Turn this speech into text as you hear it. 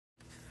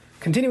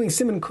Continuing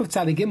Siman Kuf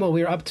Tzadi Gimel,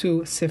 we are up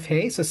to Seif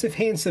Hey. So Seif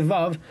Hey and Seif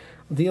Vav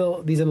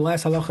deal, these are the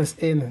last halachas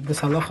in this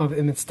halacha of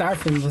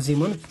Imitztarfim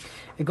Lazimun.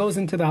 It goes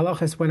into the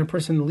halachas when a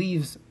person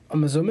leaves a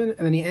mezumin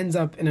and then he ends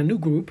up in a new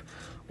group,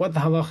 what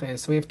the halacha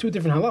is. So we have two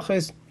different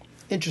halachas,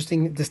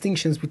 interesting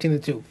distinctions between the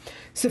two.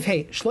 Seif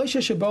Hey,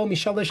 Shloisha Shabo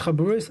Mishalish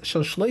Chaburis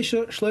Shal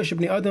Shloisha Shloisha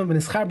Bnei Adam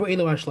V'Nischarbo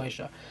Elo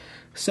HaShloisha.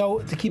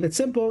 So to keep it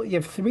simple, you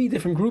have three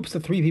different groups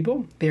of three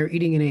people. They are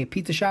eating in a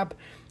pizza shop.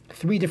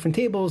 Three different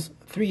tables,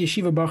 three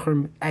yeshiva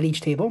bachurim at each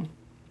table.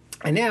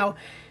 And now,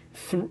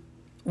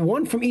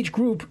 one from each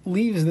group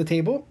leaves the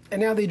table,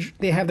 and now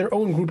they have their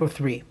own group of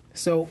three.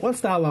 So what's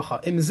the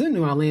halacha? Imzinu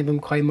aleim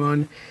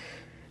b'mkaiman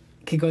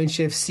kigoin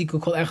shef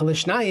siku kol echel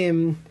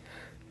l'shnayim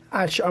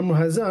ad she'amru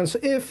hazan. So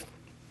if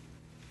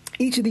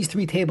each of these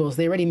three tables,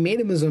 they already made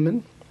a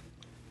mezumin,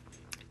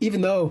 even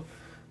though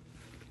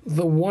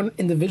the one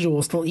individual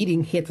is still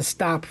eating, he had to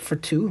stop for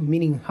two,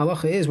 meaning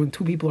halacha is when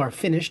two people are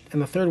finished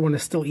and the third one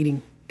is still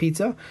eating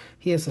pizza,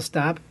 he has to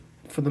stop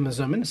for the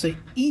mezumin. So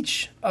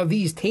each of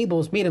these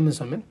tables made a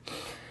mezumin.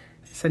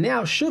 So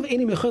now, so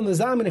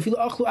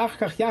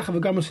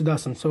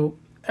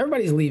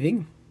everybody's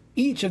leaving.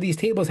 Each of these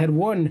tables had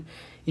one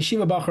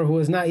yeshiva bacher who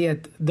was not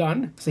yet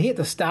done, so he had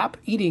to stop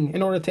eating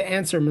in order to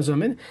answer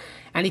mezumin,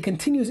 and he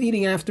continues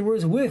eating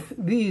afterwards with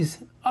these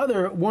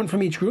other one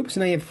from each group. So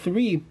now you have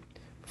three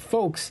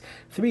folks,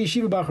 three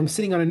yeshiva bachrim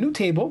sitting on a new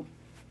table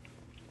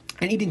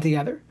and eating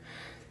together.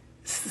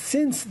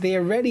 Since they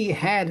already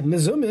had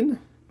mezumin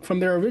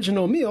from their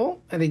original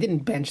meal, and they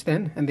didn't bench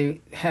then, and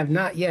they have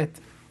not yet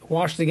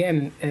washed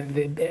again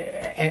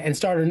and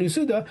started a new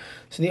suda,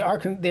 so they are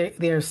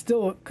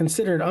still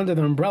considered under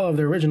the umbrella of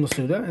their original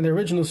suda, and their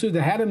original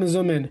suda had a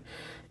mezumin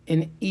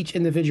in each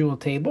individual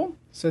table.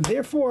 So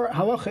therefore,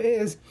 halacha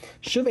is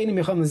even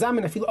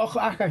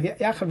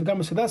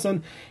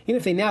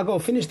if they now go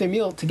finish their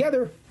meal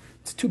together,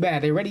 it's too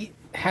bad. They already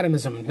had a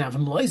mezumin. Now,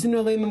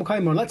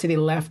 let's say they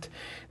left.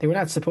 They were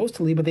not supposed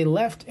to leave, but they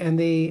left and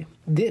they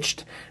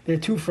ditched their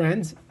two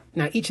friends.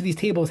 Now, each of these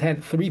tables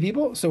had three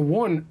people, so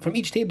one from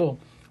each table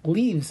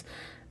leaves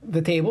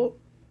the table,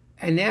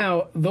 and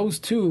now those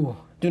two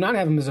do not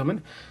have a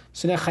mezumin.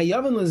 So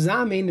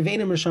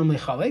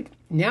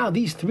now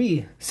these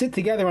three sit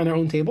together on their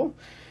own table.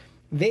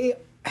 They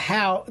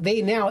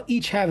now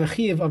each have a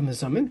chiyuv of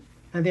mezumin,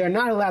 and they are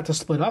not allowed to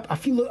split up.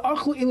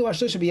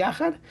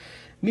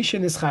 Even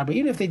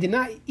if they did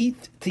not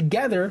eat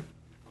together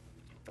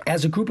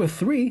as a group of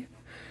three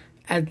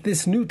at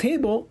this new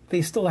table,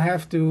 they still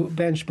have to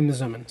bench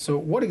b'mezumin. So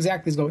what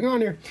exactly is going on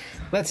here?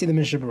 Let's see the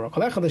Mishnah Berurah.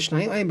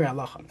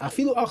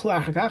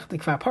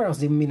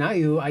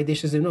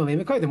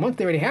 Once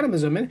they already had a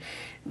mezumin,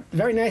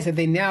 very nice that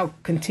they now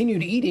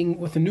continued eating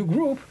with a new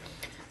group.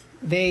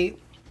 They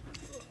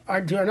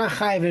are not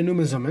chayiv in a new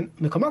mezumin.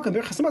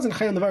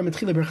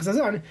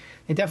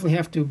 They definitely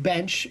have to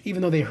bench,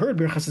 even though they heard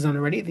birchas hazan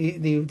already. They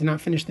did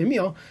not finish their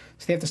meal,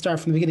 so they have to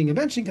start from the beginning of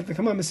benching.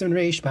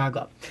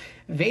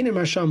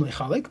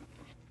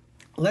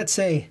 Let's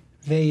say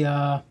they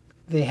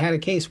had a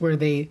case where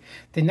they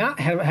did not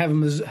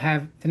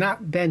did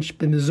not bench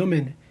the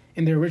mezumin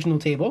in their original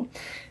table,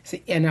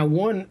 and now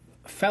one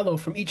fellow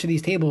from each of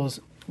these tables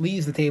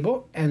leaves the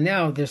table, and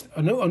now there's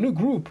a new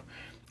group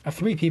of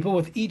three people,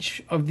 with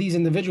each of these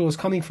individuals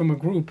coming from a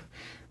group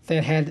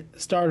that had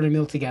started a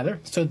meal together.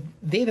 So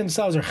they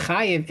themselves are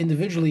chayiv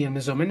individually in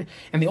mezumin,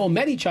 and they all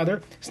met each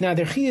other, so now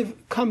their chiyuv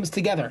comes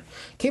together.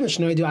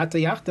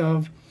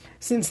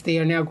 Since they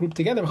are now grouped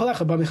together, and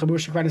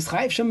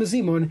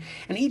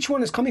each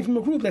one is coming from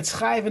a group that's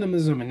chayiv in a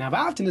mezumin. Now,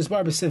 after this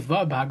bar b'sif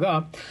vav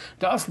b'haga,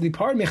 the asli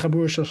part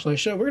mechabur shel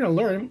shloisha, we're going to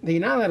learn that you're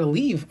not allowed to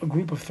leave a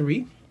group of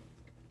three.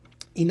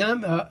 You're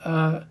ruining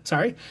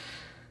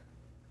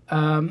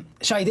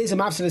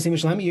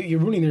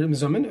their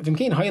mezumin.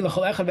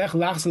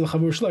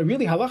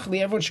 Really,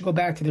 halachically, everyone should go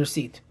back to their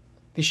seat.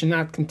 They should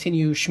not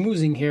continue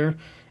schmoozing here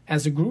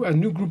as a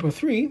new group of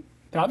three.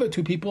 The other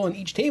two people on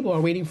each table are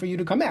waiting for you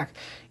to come back.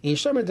 The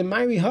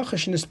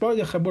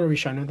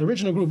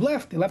original group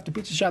left. They left the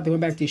pizza shop. They went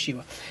back to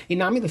yeshiva.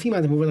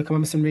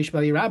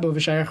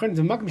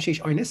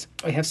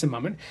 I have some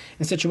mammon. In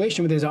a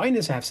situation where there's a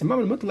oinus, I have some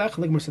mammon.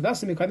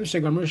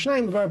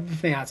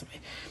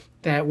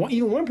 That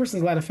even one person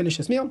is allowed to finish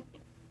this meal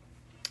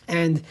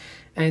and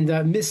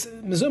miss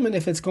mezumin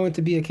if it's going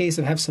to be a case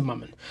of have some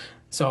mammon.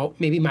 So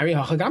maybe two of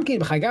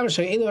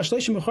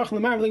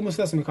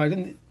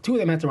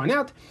them had to run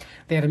out.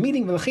 They had a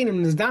meeting. Now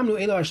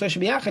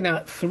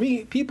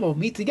three people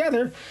meet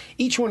together.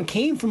 Each one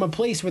came from a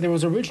place where there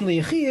was originally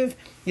a chiyuv.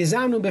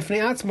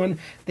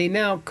 They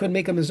now could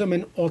make a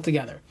mezumin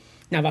altogether.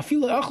 Now,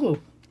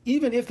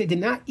 even if they did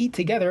not eat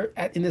together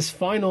in this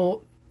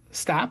final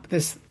stop,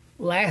 this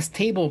last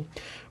table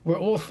where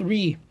all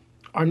three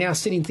are now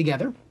sitting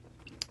together.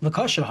 Hold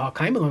on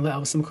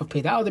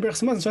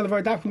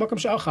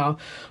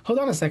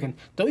a second.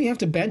 Don't you have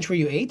to bench where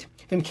you ate?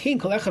 Really?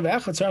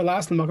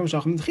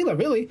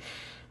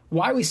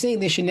 Why are we saying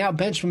they should now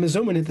bench from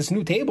mezumin at this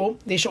new table?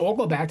 They should all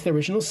go back to the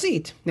original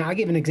seat. Now, I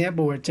gave an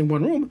example where it's in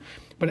one room,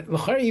 But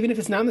even if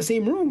it's not in the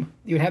same room,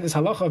 you would have this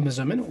halacha of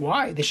mezumin.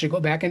 Why? They should go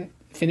back and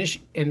finish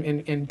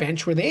and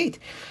bench where they ate.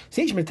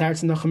 Maybe they left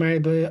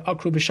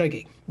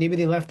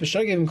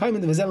b'shogeg and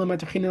kaimen v'zel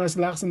matachin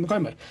l'lachsim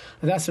b'kaimay.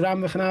 That's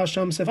Ram v'chanal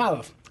sham sef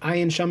aleph.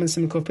 Ayin sham and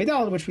simkov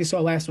pedal, which we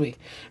saw last week.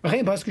 That's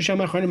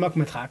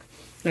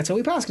how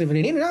we passed it.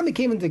 When the name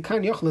came into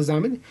kan yoch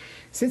lezamin,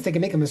 since they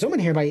can make a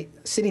mezumin here by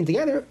sitting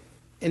together,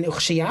 and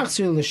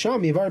uchshiyachzu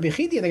l'sham yivar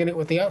b'chidi,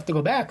 they have to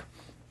go back.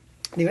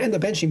 They would end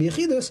up benching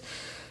b'chidus.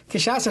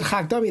 Kishasar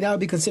chak dami, that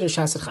would be considered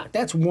shasar chak.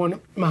 That's one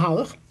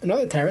mahalach.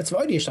 Another teretz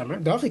v'odi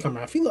yishamar dachi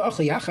kamar afilu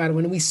achli yachad.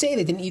 When we say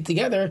they didn't eat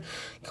together,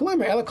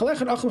 kalamer ela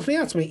kolechad achli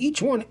fneiatzmei.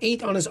 Each one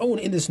ate on his own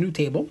in this new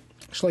table.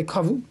 Shloi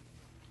kavu.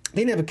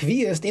 They didn't have a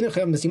kviyas. They didn't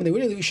have mezumin. They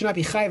really should not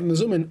be chayav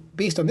mezumin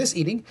based on this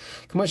eating.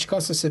 Kamash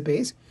kasa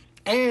sebeis.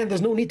 And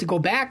there's no need to go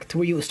back to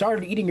where you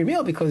started eating your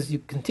meal because you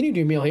continued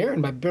your meal here,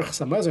 and by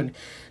berachas hamazon,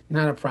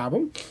 not a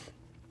problem.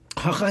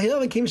 So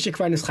the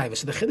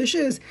chiddush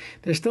is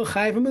they're still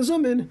chayav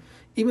mezumin,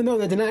 even though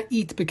they did not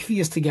eat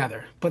bekviyas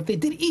together, but they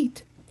did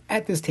eat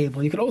at this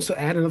table. You could also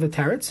add another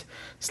teretz,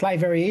 slight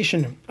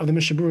variation of the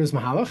Mishabura's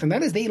mahalach, and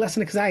that is they eat less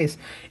than a kazayas.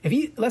 If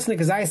you eat less than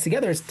a kazayas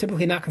together, it's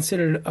typically not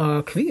considered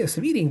kviyas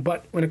of eating.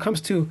 But when it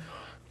comes to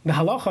the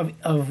halach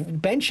of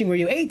benching where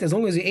you ate, as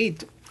long as you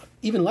ate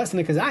even less than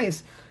a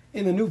kazayas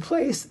in the new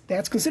place,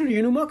 that's considered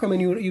your new makam,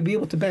 and you'd be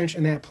able to bench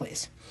in that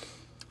place.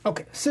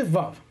 Okay, Sif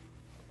Vav.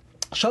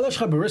 Shalosh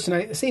chaburas,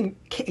 and the same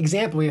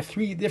example, we have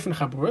 3 different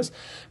chaburas,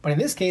 but in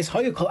this case,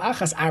 hayu kol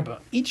achas arba.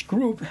 Each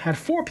group had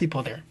 4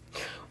 people there.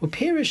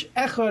 Uperish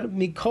echad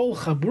mikol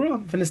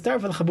chabura v'nestar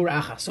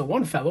v'chabura achas. So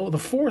one fellow, the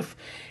 4th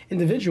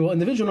individual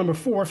number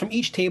 4 from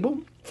each table,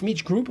 from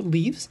each group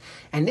leaves,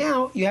 and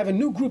now you have a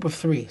new group of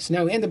 3. So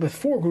now we end up with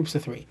 4 groups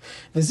of 3.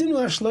 V'zinu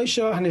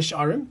hashloisha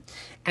hanisharim,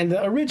 and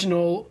the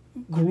original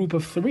group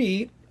of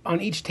 3 on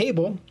each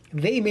table,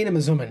 they made a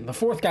mezumin. The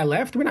 4th guy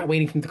left. We're not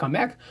waiting for him to come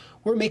back.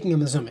 We're making a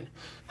mezumin.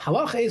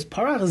 Halacha is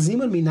parach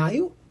zimun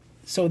minayu.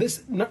 So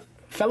this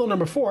fellow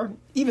number 4,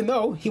 even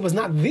though he was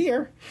not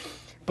there,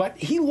 but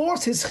he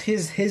lost his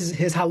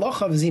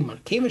halacha of zimun.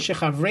 Kevin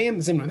shechavreim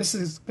zimun. This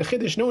is the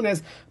chiddush known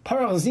as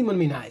parach zimun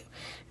minayu.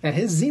 That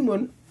his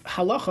zimun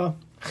halacha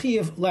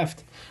chiyav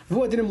left.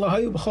 V'uadinim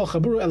lahayu b'chol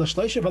chabura el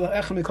shleisha v'la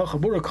echem mikol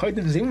chabura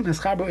koydin zimun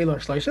v'schabo el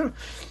shleisha.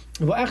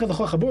 V'achad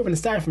l'chol chabura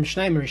v'nestar from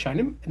shnayim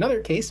rishonim.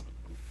 Another case,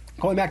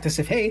 going back to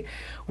Sifhei,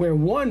 where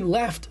one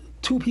left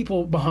 2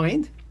 people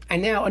behind,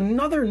 and now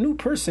another new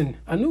person,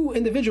 a new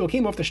individual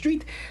came off the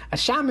street, a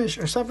shamish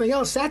or something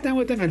else, sat down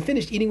with them and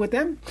finished eating with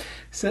them.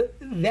 So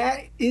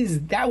that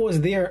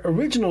was their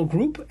original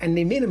group, and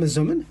they made a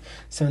mezumin.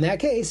 So in that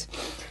case,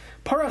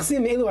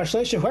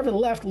 whoever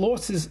left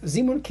lost his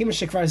zimun,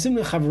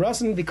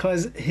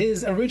 because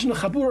his original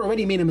chabur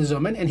already made a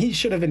mezumin, and he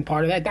should have been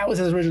part of that. That was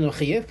his original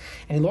chiyuv,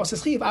 and he lost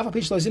his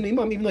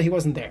chiyuv, even though he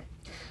wasn't there.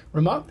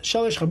 Ramah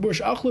shalish chabur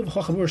shachlu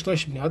v'chol chabur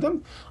shlosh b'nei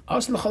adam.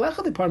 Also l'chol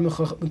echad the part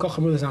mikol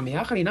chabur l'zam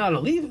yachad. You're not allowed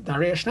to leave.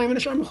 Darei shnayim and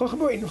ashar mikol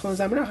chabur.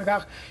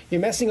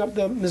 You're messing up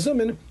the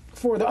mezumin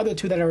for the other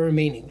 2 that are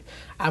remaining.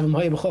 Avam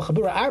hoye b'chol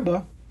chabur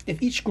arba.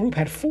 If each group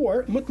had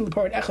 4, mutal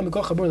part echad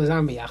mikol chabur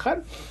l'zam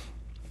yachad.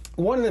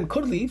 One of them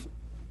could leave,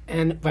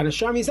 and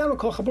v'nashar mizam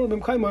mikol chabur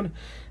b'mkaimon.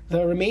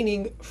 The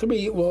remaining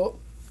 3 will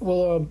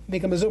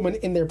make a mezumin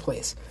in their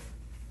place.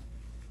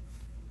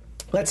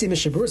 Let's see,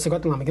 Mishabur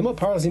Sagat Lamagimel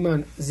Par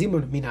Ziman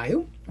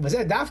Minayu.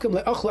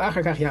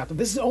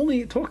 This is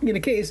only talking in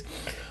a case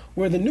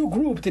where the new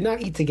group did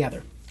not eat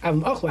together.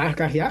 If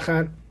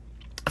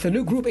the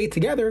new group ate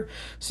together,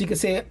 so you could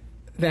say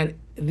that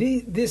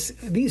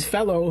these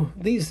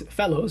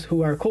fellows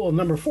who are called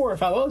number 4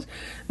 fellows,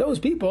 those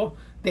people,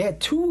 they had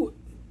 2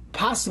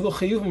 possible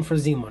chiyuvim for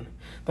zimun.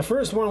 The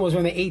first one was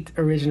when they ate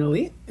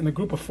originally in the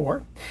group of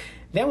 4.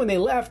 Then when they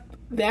left,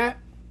 that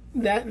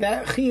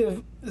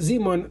chiyuv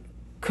zimun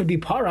could be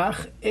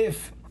parach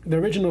if the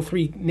original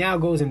 3 now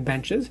goes in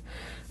benches,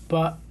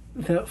 but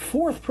the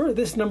 4th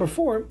this number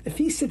 4, if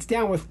he sits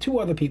down with 2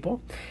 other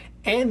people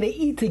and they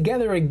eat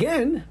together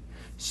again,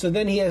 so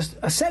then he has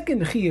a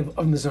second chiyuv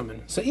of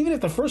mezumin. So even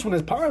if the first one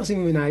is parach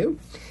zimun minayu,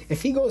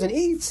 if he goes and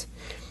eats,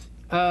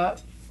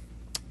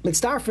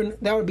 mitzdarfen,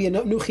 that would be a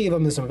new chiyuv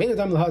of mezumin.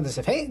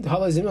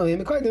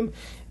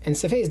 And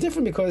sefei is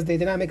different because they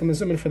did not make a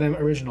mezumin for them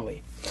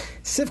originally.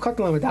 Sif katan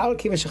lamadal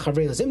kiva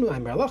shechavrei lezimnu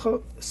ayim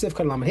beralacha. Sif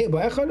katan lamadhei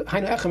bo'echad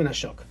hainu echem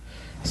minashok.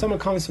 Someone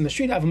comes from the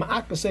street. Av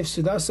ma'at b'seif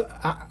sudas.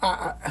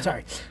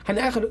 Sorry.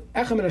 Hainu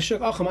echem minashok.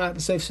 Acham ma'at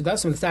b'seif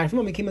sudas. And the start from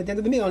him, he came at the end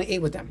of the meal and he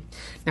ate with them.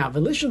 Now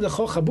v'lishu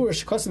dechol chabur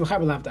shekosim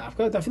mechaber lav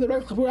dafka. Dafil the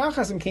chabur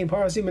achasim came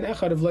parazim and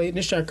echad of lo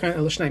nishar kan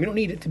el shnayim. You don't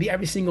need it to be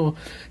every single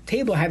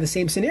table have the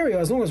same scenario.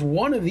 As long as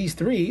one of these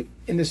 3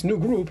 in this new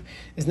group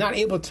is not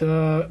able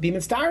to be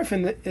mitzdarif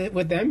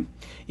with them,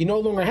 you no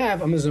longer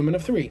have a mezumin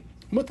of 3.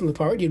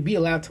 You'd be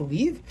allowed to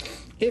leave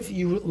if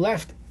you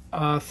left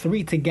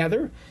 3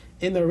 together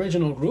in the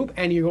original group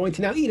and you're going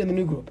to now eat in the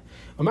new group.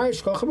 They were in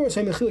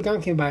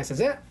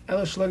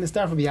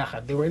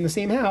the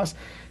same house,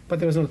 but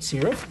there was no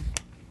tziruf.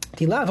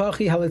 Either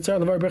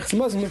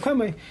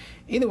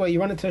way, you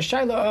run into a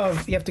shaila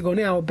of you have to go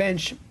now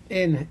bench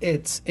in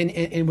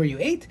where you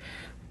ate,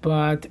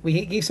 but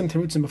we gave some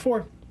terutzim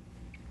before,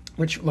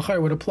 which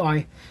l'chayr would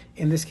apply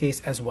in this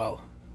case as well.